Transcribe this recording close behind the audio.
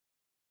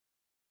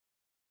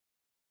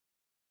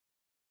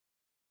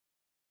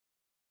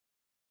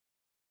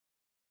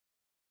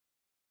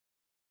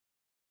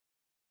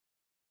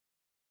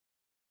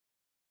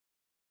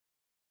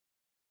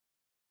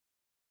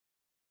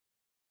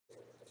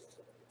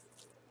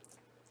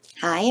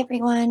Hi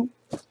everyone.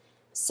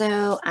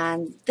 So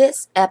on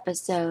this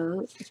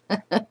episode,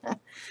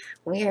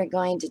 we are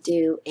going to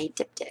do a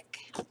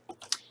diptych.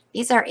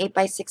 These are 8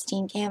 by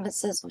 16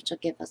 canvases, which will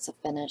give us a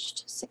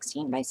finished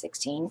 16 by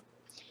 16.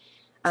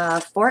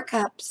 4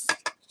 cups,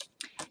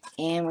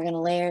 and we're going to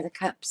layer the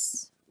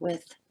cups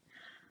with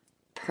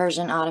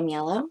Persian Autumn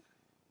Yellow,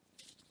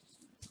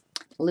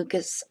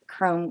 Lucas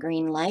Chrome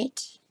Green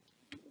Light,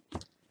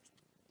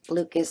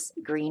 Lucas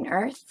Green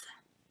Earth,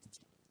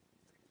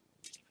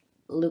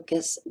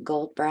 Lucas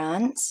Gold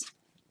Bronze,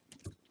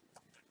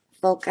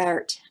 Folk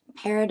Art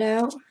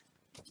Peridot,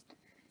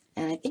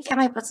 and I think I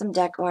might put some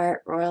Deco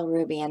Art Royal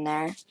Ruby in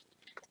there,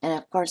 and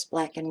of course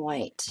black and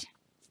white.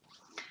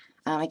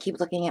 I keep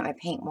looking at my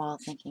paint wall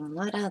thinking,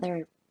 what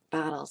other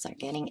bottles are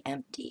getting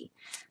empty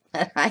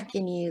that I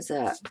can use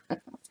up?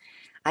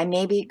 I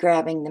may be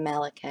grabbing the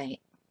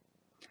malachite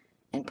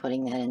and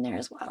putting that in there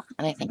as well,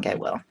 and I think I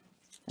will.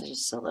 There's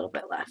just a little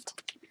bit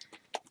left.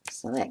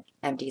 So that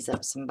empties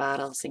up some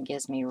bottles and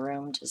gives me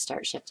room to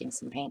start shifting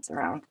some paints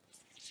around.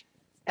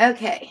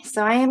 Okay,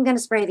 so I am going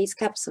to spray these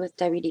cups with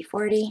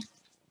WD-40.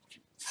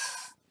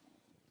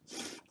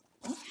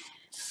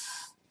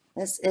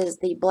 This is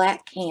the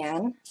black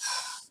can,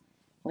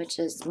 which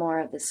is more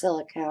of the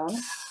silicone,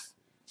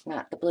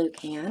 not the blue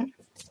can.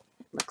 It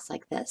looks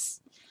like this.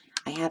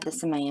 I have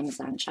this in my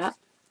Amazon shop.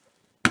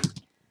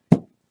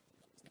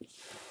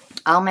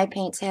 All my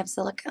paints have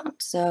silicone,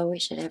 so we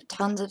should have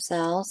tons of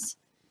cells,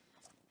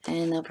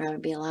 and there'll probably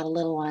be a lot of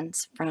little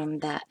ones from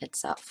that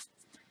itself.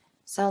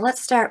 So let's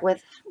start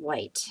with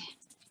white.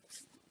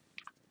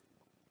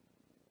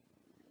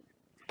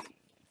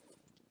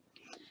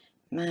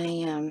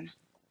 My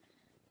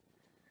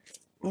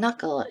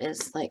knuckle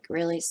is like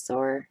really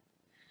sore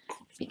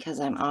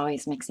because I'm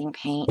always mixing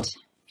paint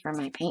for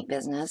my paint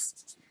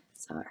business.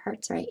 So it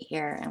hurts right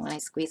here, and when I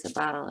squeeze a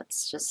bottle,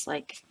 it's just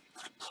like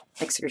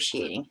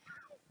excruciating.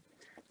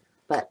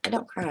 But I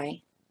don't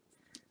cry.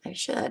 I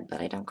should,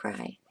 but I don't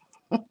cry.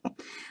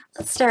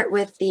 Let's start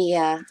with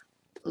the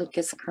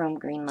Lucas Chrome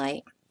Green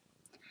Light.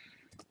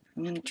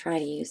 I'm going to try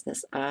to use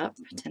this up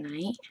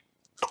tonight.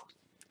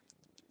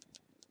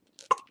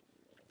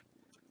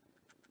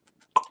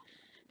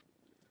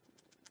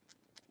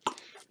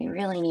 We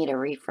really need a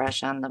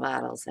refresh on the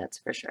bottles, that's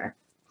for sure.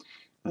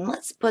 And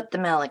let's put the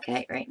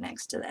malachite right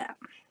next to that.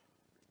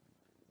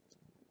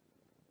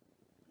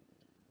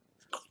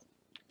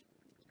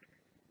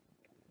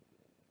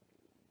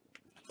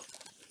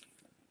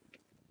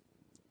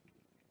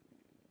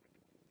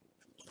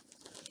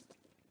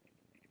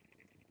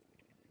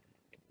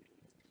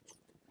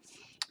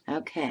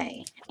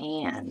 Okay,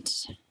 and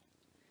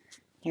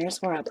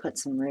here's where I'll put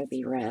some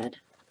ruby red.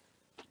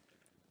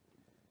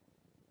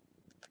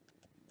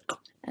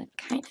 It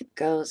kind of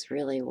goes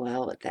really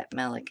well with that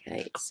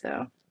malachite,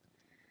 so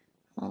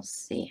we'll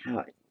see how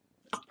it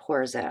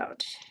pours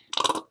out.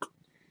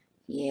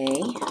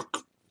 Yay.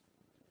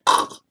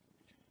 I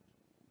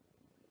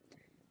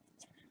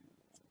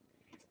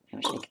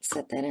wish I could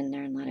set that in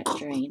there and let it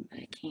drain,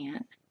 but I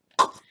can't.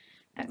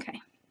 Okay.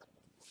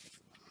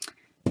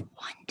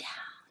 One down.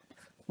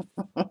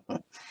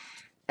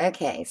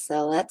 Okay,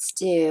 so let's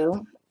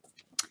do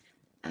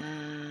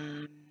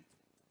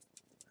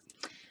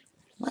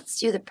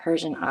the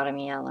Persian Autumn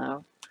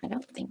Yellow. I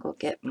don't think we'll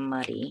get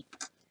muddy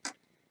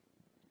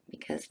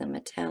because the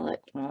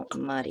metallic won't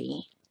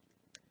muddy.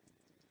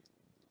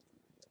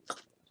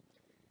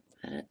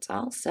 But it's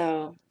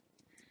also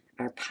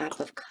our pop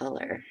of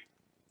color.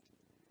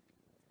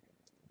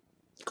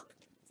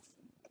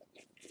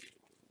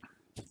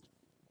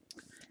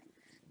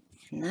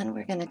 And then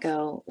we're going to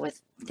go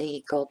with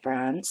the gold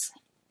bronze.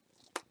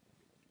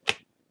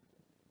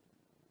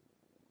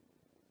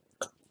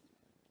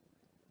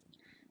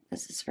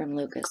 This is from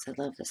Lucas. I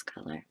love this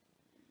color.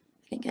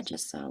 I think I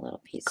just saw a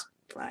little piece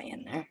fly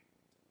in there.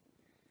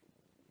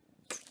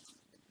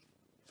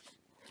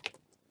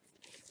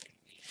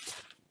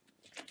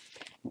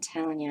 I'm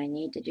telling you, I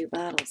need to do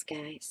bottles,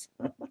 guys.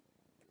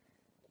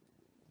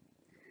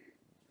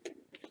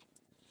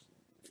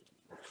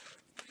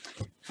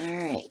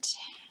 Alright.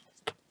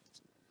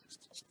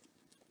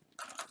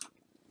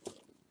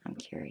 I'm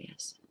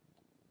curious.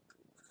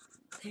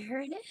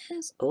 There it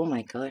is. Oh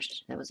my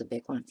gosh, that was a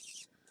big one.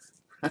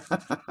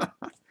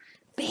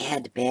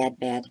 Bad, bad,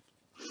 bad.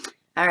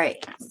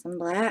 Alright, some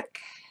black.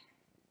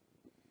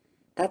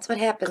 That's what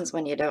happens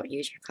when you don't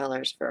use your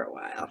colors for a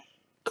while.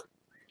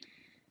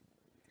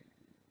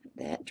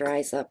 That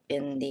dries up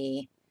in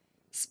the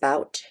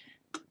spout.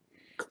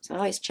 So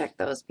always check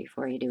those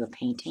before you do a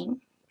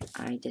painting.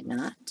 I did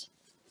not.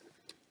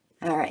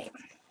 Alright,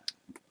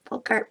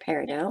 Folk Art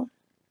Peridot.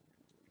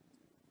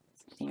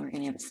 I think we're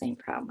going to have the same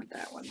problem with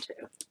that one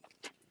too.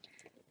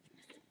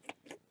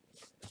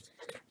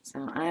 So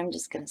I'm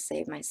just going to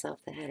save myself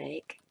the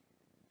headache.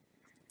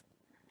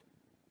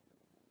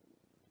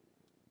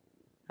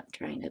 I'm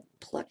trying to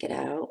pluck it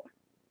out.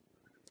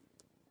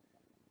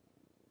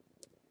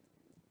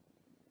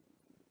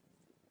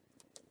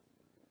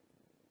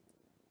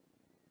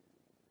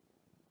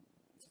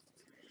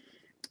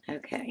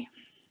 Okay.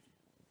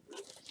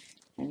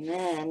 And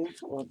then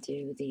we'll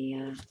do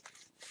the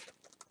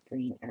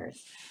green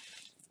earth.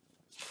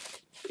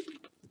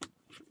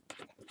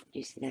 Do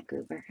you see that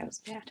goober? That was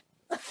bad.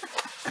 I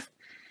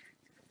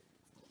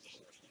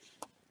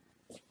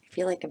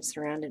feel like I'm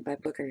surrounded by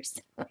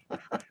boogers.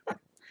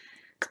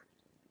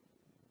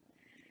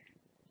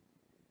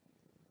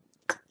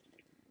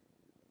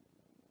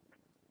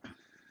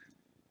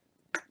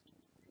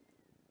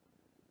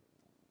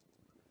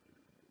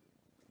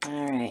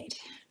 All right.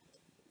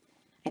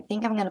 I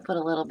think I'm going to put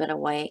a little bit of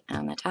white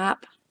on the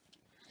top,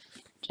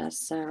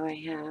 just so I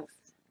have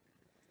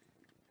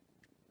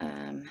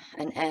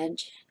an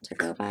edge to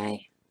go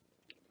by.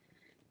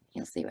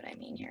 You'll see what I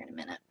mean here in a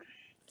minute.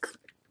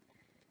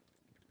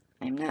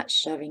 I'm not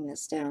shoving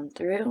this down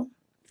through,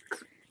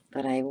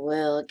 but I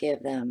will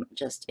give them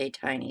just a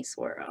tiny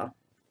swirl.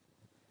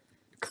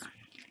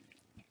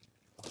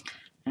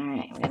 All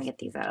right, I'm going to get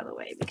these out of the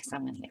way because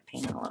I'm going to get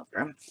paint all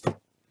over them.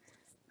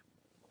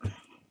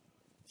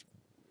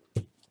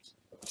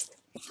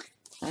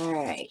 All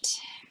right,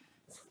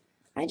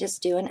 I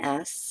just do an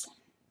S,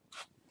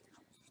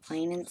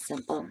 plain and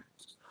simple.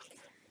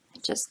 I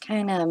just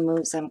kind of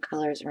move some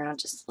colors around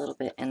just a little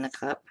bit in the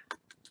cup.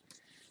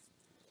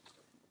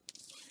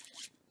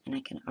 And I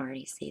can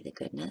already see the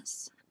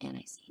goodness, and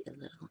I see a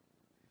little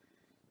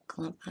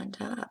clump on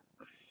top.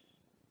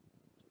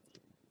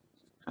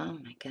 Oh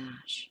my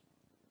gosh.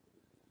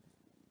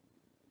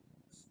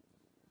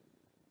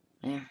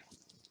 There.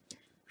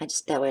 I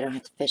just, that way I don't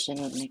have to fish in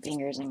with my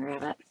fingers and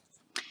grab it.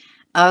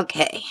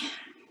 Okay.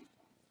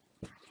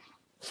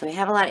 So we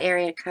have a lot of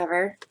area to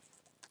cover.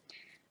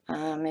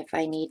 If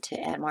I need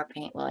to add more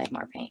paint, we'll add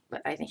more paint,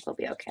 but I think we'll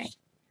be okay.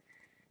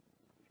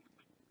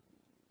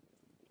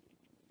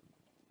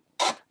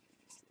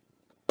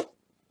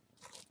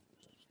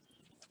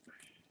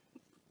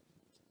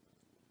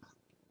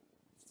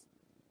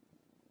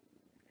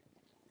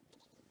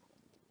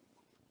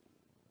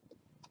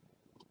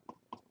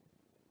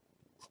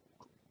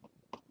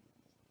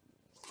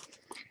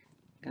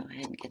 Go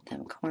ahead and get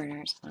them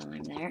corners while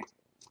I'm there.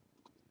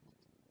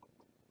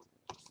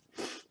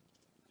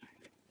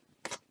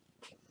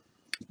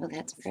 Oh,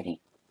 that's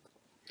pretty.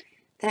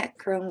 That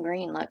chrome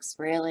green looks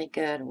really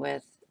good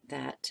with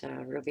that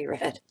ruby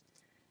red.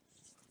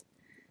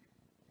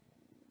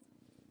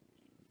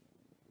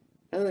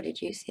 Oh,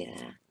 did you see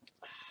that?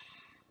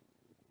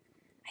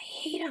 I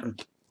hate them.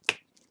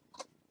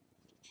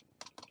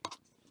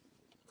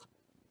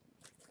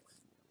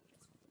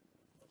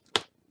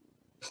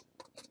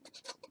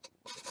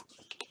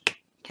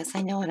 Guess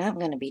I know what I'm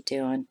going to be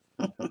doing.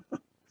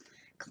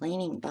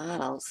 Cleaning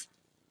bottles.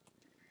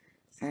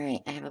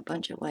 Alright, I have a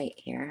bunch of white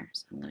here,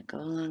 so I'm going to go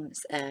along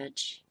this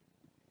edge.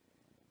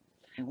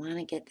 I want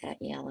to get that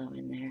yellow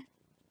in there.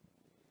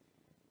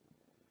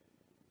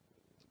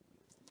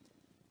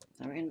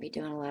 So we're going to be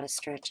doing a lot of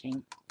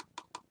stretching.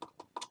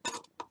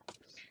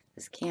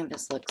 This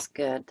canvas looks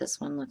good.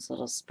 This one looks a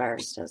little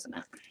sparse, doesn't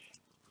it?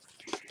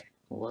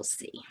 We'll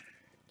see.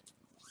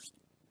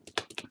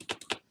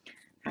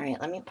 Alright,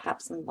 let me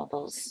pop some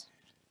bubbles.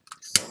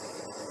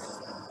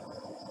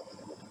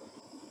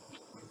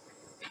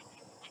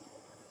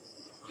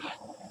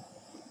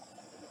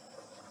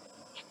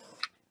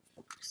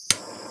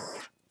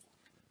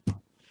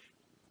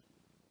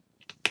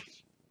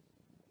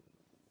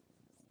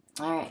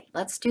 Alright,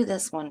 let's do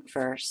this one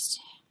first.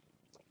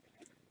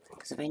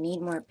 Because if I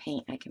need more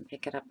paint, I can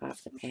pick it up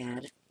off the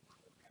pad.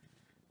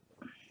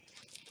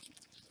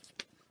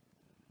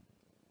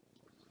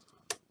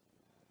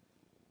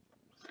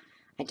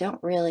 I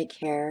don't really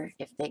care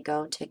if they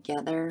go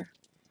together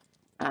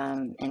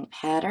in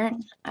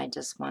pattern. I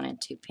just wanted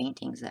two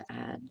paintings that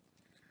had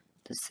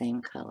the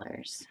same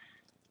colors.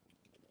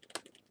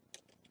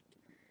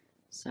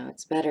 So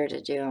it's better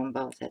to do them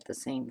both at the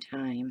same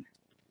time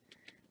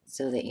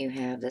so that you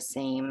have the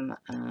same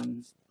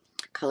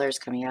colors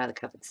coming out of the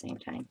cup at the same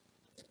time.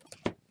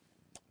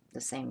 The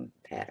same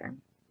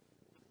pattern.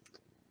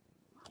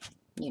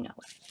 You know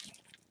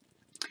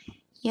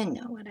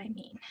what I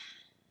mean.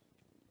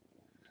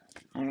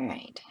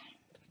 Alright,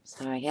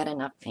 so I had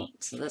enough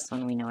paint, so this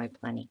one we know I have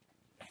plenty.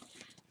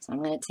 So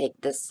I'm going to take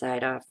this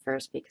side off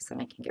first because then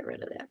I can get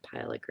rid of that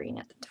pile of green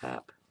at the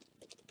top.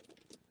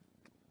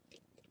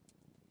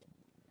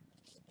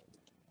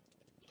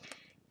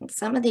 And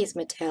some of these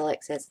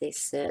metallics, as they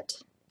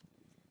sit,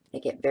 they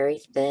get very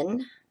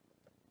thin.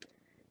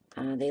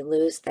 They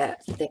lose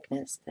that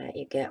thickness that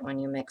you get when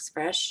you mix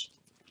fresh.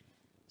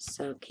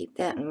 So keep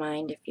that in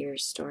mind if you're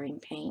storing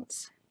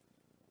paints.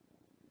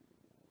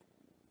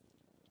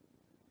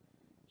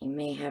 You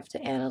may have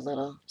to add a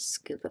little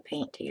scoop of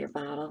paint to your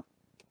bottle.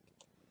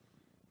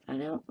 I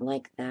don't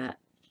like that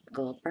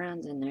gold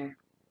bronze in there.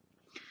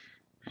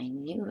 I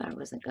knew I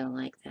wasn't going to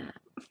like that.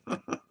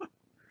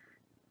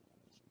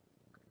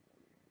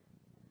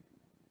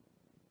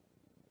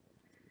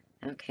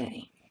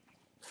 Okay.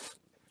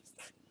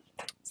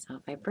 So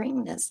if I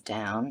bring this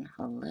down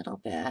a little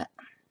bit,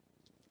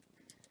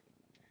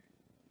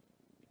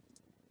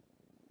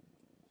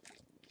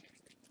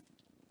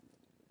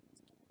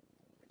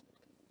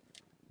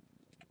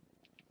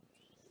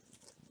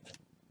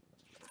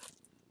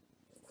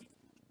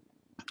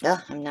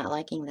 Ugh, I'm not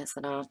liking this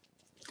at all.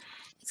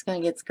 It's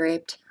going to get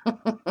scraped.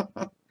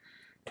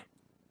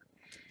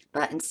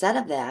 But instead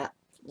of that,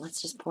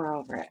 let's just pour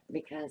over it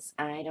because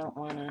I don't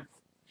want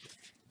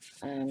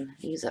to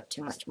use up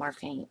too much more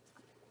paint.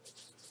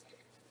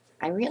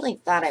 I really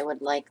thought I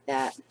would like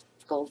that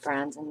gold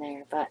bronze in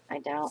there, but I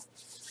don't.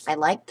 I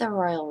like the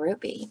royal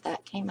ruby.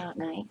 That came out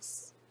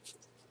nice.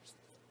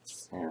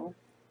 So,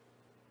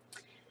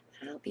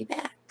 I'll be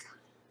back.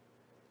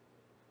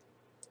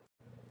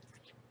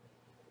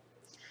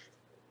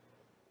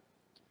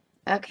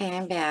 Okay,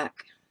 I'm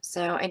back.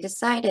 So, I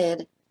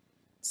decided,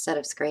 instead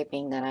of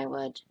scraping, that I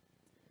would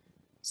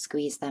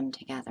squeeze them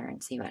together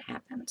and see what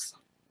happens.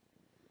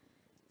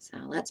 So,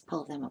 let's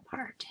pull them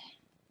apart.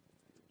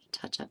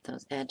 Touch up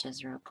those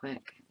edges real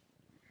quick.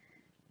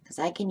 Because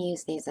I can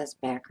use these as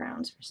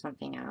backgrounds for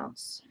something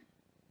else.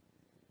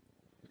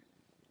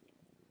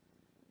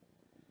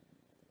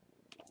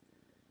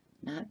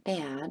 Not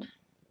bad.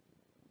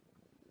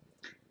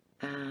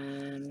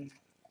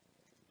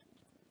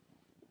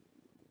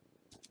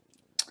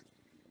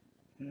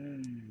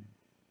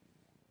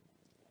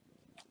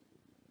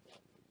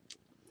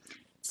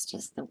 It's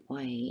just the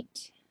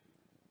white.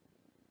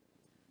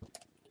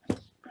 A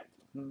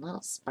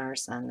little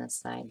sparse on this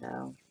side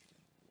though.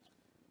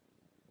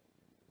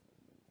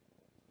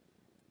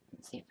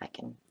 Let's see if I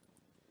can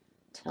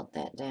tilt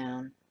that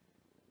down.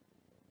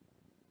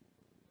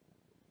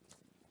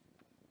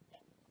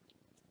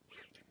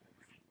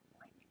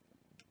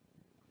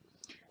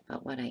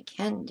 But what I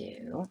can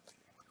do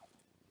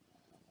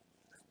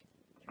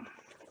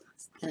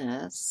is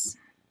this.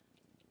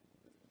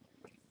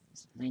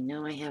 So I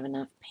know I have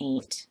enough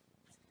paint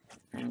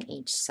on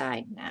each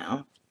side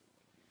now.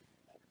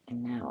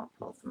 And now I'll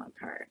pull them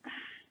apart.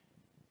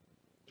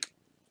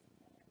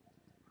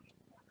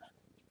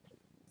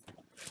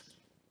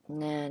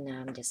 No,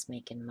 I'm just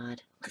making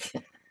mud.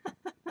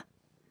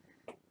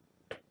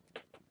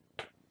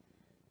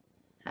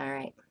 All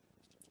right.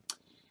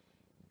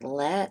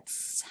 Let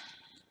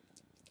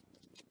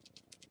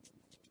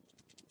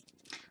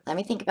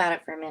me think about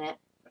it for a minute.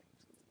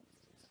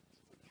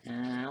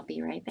 I'll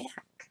be right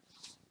back.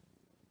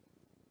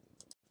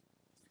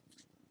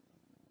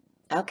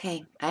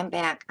 Okay, I'm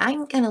back.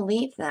 I'm going to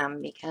leave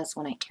them because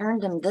when I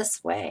turned them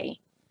this way,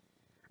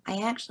 I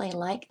actually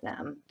like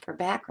them for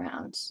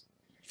backgrounds.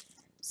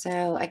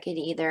 So I could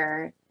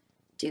either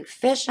do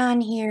fish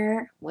on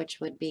here, which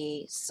would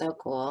be so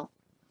cool,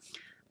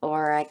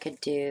 or I could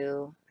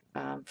do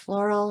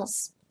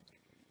florals,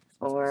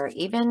 or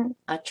even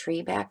a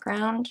tree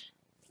background,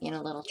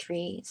 little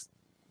trees,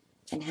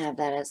 and have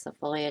that as the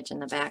foliage in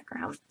the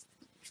background.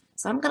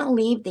 So I'm going to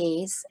leave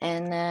these,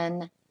 and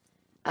then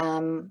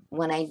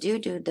when I do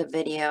the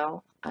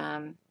video,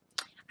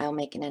 I'll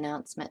make an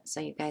announcement so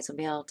you guys will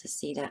be able to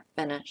see that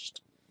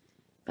finished.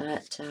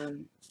 But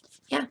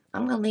yeah,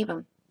 I'm going to leave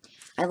them.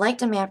 I liked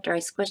them after I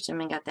squished them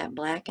and got that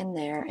black in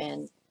there,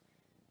 and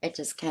it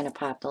just kind of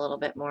popped a little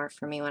bit more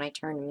for me when I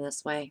turned them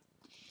this way.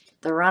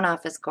 The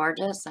runoff is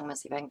gorgeous. I'm going to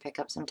see if I can pick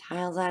up some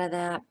tiles out of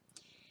that,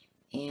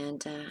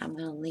 and I'm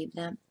going to leave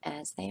them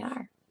as they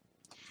are.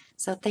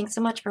 So thanks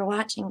so much for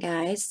watching,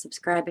 guys.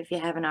 Subscribe if you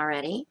haven't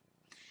already.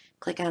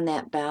 Click on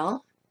that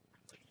bell.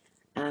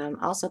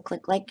 Also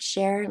click like,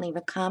 share, leave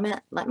a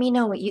comment. Let me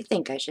know what you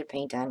think I should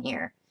paint on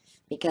here,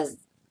 because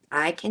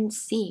I can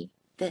see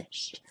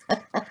fish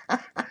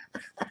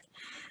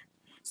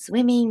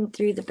swimming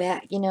through the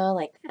back,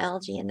 like the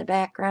algae in the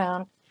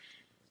background.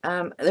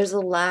 There's a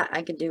lot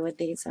I could do with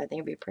these, so I think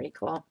it'd be pretty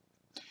cool.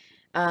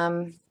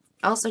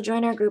 Also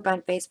join our group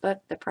on Facebook,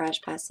 The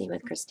Praj Posse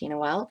with Christina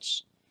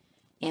Welch.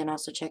 And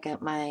also check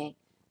out my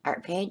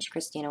art page,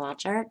 Christina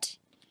Welch Art.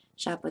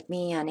 Shop with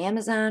me on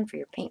Amazon for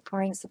your paint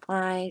pouring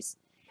supplies.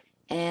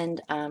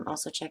 And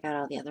also check out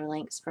all the other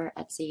links for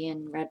Etsy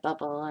and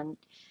Redbubble and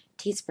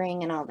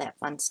Teespring and all that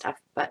fun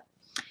stuff. But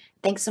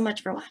thanks so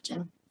much for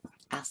watching.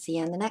 I'll see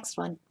you on the next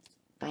one.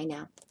 Bye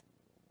now.